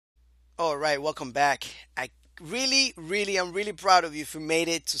All right, welcome back. I'm really proud of you if you made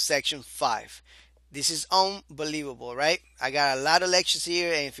it to section 5. This is unbelievable, right? I got a lot of lectures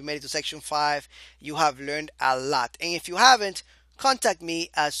here, and if you made it to section 5, you have learned a lot. And if you haven't, contact me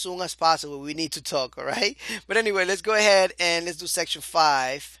as soon as possible. We need to talk, all right? But anyway, let's go ahead and let's do section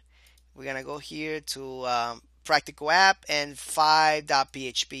 5. We're going to go here to practical app, and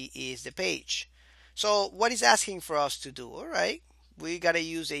 5.php is the page. So what is asking for us to do? All right, we got to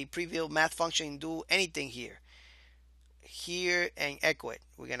use a prebuilt math function and do anything here and echo it.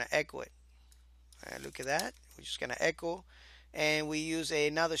 We're going to echo it. Look at that. We're just going to echo, and we use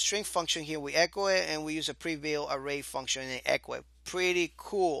another string function here. We echo it, and we use a prebuilt array function and echo it. Pretty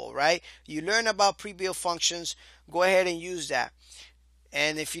cool, right? You learn about prebuilt functions. Go ahead and use that.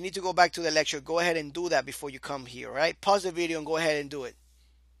 And if you need to go back to the lecture, go ahead and do that before you come here, all right? Pause the video and go ahead and do it.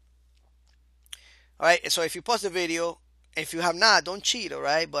 All right, so if you pause the video, if you have not, don't cheat, all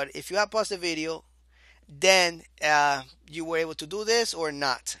right? But if you have paused the video, then you were able to do this or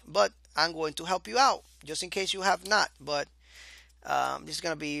not. But I'm going to help you out just in case you have not. But this is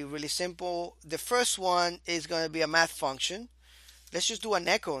going to be really simple. The first one is going to be a math function. Let's just do an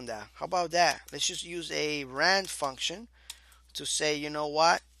echo on that. How about that? Let's just use a rand function to say, you know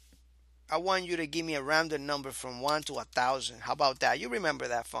what? I want you to give me a random number from 1 to 1,000. How about that? You remember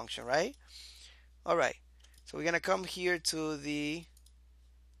that function, right? All right. So we're going to come here to the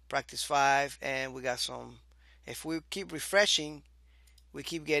practice 5, and we got some. If we keep refreshing, we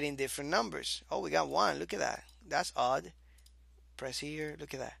keep getting different numbers. Oh, we got 1. Look at that. That's odd. Press here.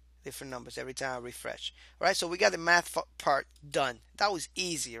 Look at that. Different numbers every time I refresh. All right. So we got the math part done. That was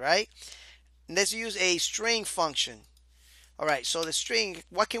easy, right? Let's use a string function. All right, so the string,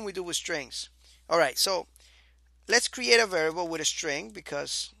 what can we do with strings? All right, so let's create a variable with a string,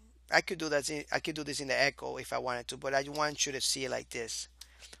 because I could do that. I could do this in the echo if I wanted to, but I want you to see it like this.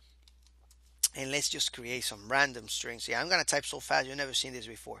 And let's just create some random strings here. I'm gonna type so fast, you've never seen this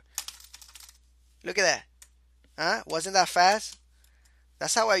before. Look at that. Huh? Wasn't that fast?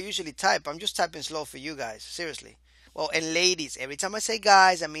 That's how I usually type. I'm just typing slow for you guys. Seriously. Well, and ladies. Every time I say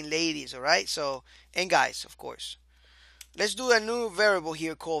guys, I mean ladies. All right. So, and guys, of course. Let's do a new variable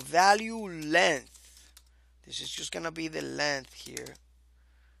here called value length. This is just gonna be the length here.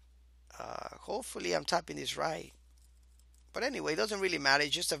 Hopefully I'm typing this right. But anyway, it doesn't really matter.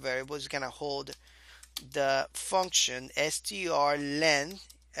 It's just a variable. It's gonna hold the function str length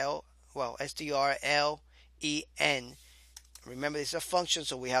strlen. Remember, this is a function,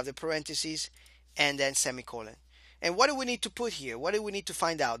 so we have the parentheses and then semicolon. And what do we need to put here? What do we need to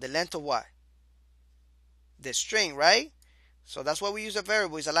find out? The length of what? The string, right? So that's why we use a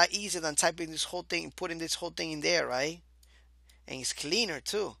variable. It's a lot easier than typing this whole thing, putting this whole thing in there, right? And it's cleaner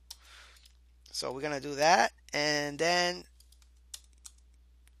too. So we're gonna do that, and then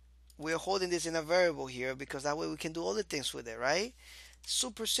we're holding this in a variable here because that way we can do all the things with it, right?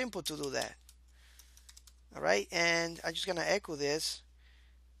 Super simple to do that. All right, and I'm just gonna echo this.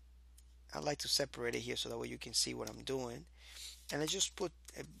 I like to separate it here so that way you can see what I'm doing. And I just put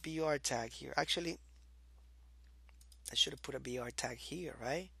a BR tag here. Actually, I should have put a BR tag here,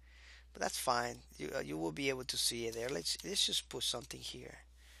 right? But that's fine. You will be able to see it there. Let's just put something here.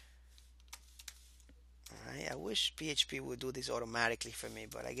 All right. I wish PHP would do this automatically for me,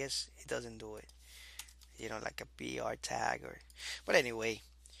 but I guess it doesn't do it. You know, like a BR tag or. But anyway,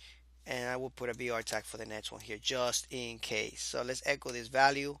 and I will put a BR tag for the next one here just in case. So let's echo this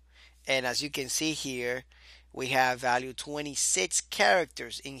value, and as you can see here, we have value 26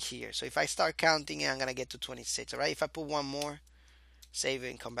 characters in here. So if I start counting, I'm gonna get to 26. All right. If I put one more, save it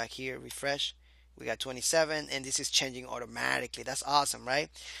and come back here, refresh, we got 27, and this is changing automatically. That's awesome, right?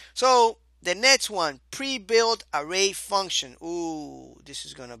 So the next one, pre-built array function. Ooh, this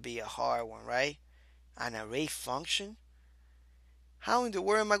is gonna be a hard one, right? An array function? How in the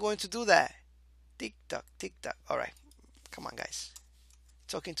world am I going to do that? Tick tock, tick tock. All right, come on, guys.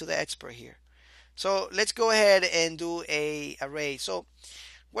 Talking to the expert here. So let's go ahead and do a array. So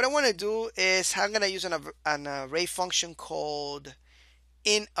what I want to do is I'm gonna use an array function called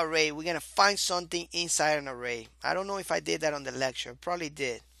in array. We're gonna find something inside an array. I don't know if I did that on the lecture. Probably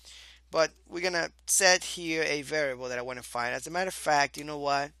did. But we're gonna set here a variable that I want to find. As a matter of fact, you know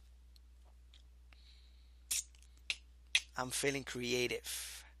what? I'm feeling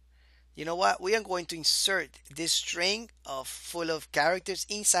creative. You know what? We are going to insert this string of full of characters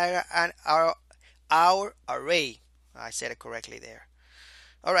inside our array. I said it correctly there.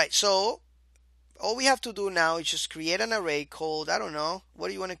 All right, so all we have to do now is just create an array called, I don't know, what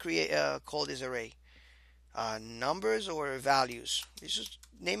do you want to create? Call this array? Numbers or values? Let's just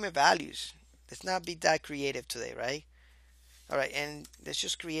name it values. Let's not be that creative today, right? All right, and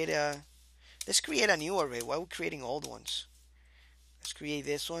let's create a new array. Why are we creating old ones? Let's create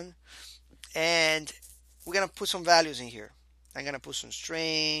this one, and we're gonna put some values in here. I'm gonna put some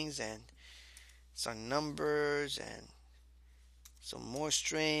strings and some numbers and some more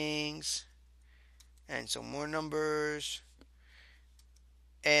strings and some more numbers.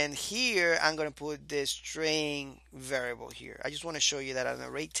 And here I'm going to put this string variable here. I just want to show you that an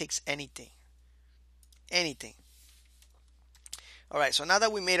array takes anything. Anything. All right, so now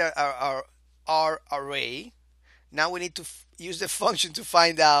that we made our array, now we need to use the function to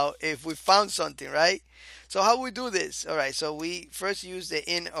find out if we found something, right? So how we do this? All right, so we first use the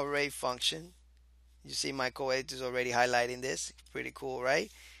inArray function. You see my code is already highlighting this. Pretty cool,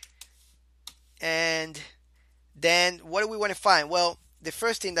 right? And then what do we want to find? Well, the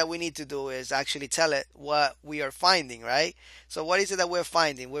first thing that we need to do is actually tell it what we are finding, right? So what is it that we're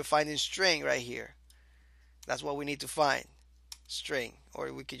finding? We're finding string right here. That's what we need to find, string,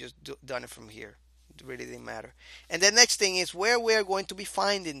 or we could just done it from here. It really didn't matter. And the next thing is where we're going to be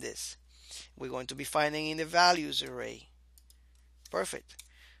finding this. We're going to be finding in the values array. Perfect.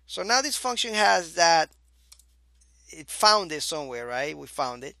 So now this function has that, it found it somewhere, right? We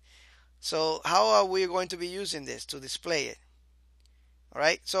found it. So how are we going to be using this to display it? All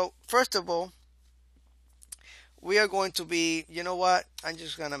right. So first of all, we are going to be, you know what? I'm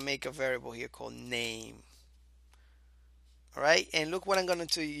just going to make a variable here called name. All right. And look what I'm going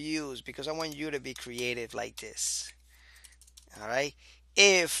to use, because I want you to be creative like this. All right.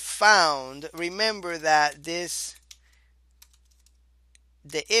 If found, remember that the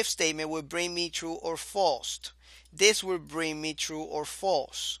if statement will bring me true or false. This will bring me true or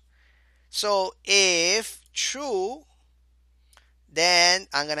false. So if true, then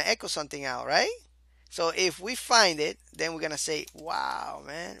I'm going to echo something out, right? So if we find it, then we're going to say, wow,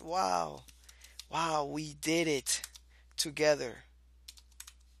 man, wow. Wow, we did it together.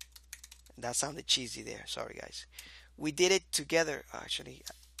 That sounded cheesy there. Sorry, guys. We did it together. Actually,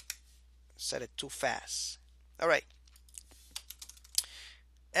 I said it too fast. All right.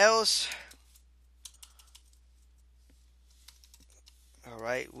 Else, all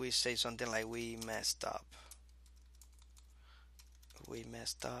right, we say something like we messed up. We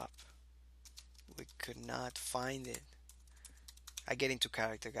messed up. We could not find it. I get into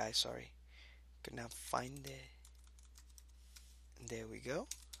character, guys. Sorry. Could not find it. There we go.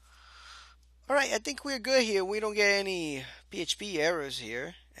 All right, I think we're good here. We don't get any PHP errors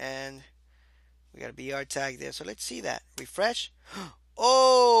here, and we got a BR tag there. So let's see that. Refresh.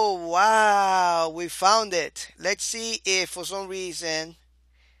 Oh, wow. We found it. Let's see if for some reason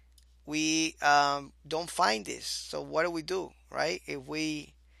we don't find this. So what do? Right?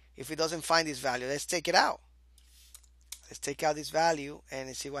 If it doesn't find this value, let's take it out. Let's take out this value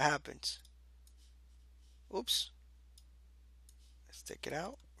and see what happens. Oops. Let's take it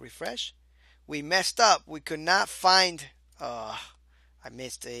out. Refresh. We messed up. We could not find. I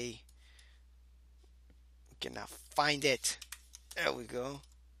missed a. We cannot find it. There we go.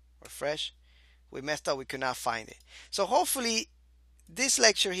 Refresh. We messed up. We could not find it. So hopefully this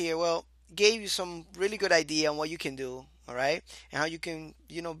lecture here, well, gave you some really good idea on what you can do, all right, and how you can,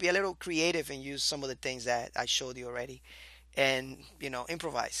 be a little creative and use some of the things that I showed you already, and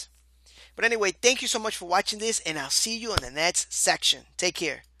improvise. But anyway, thank you so much for watching this, and I'll see you in the next section. Take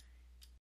care.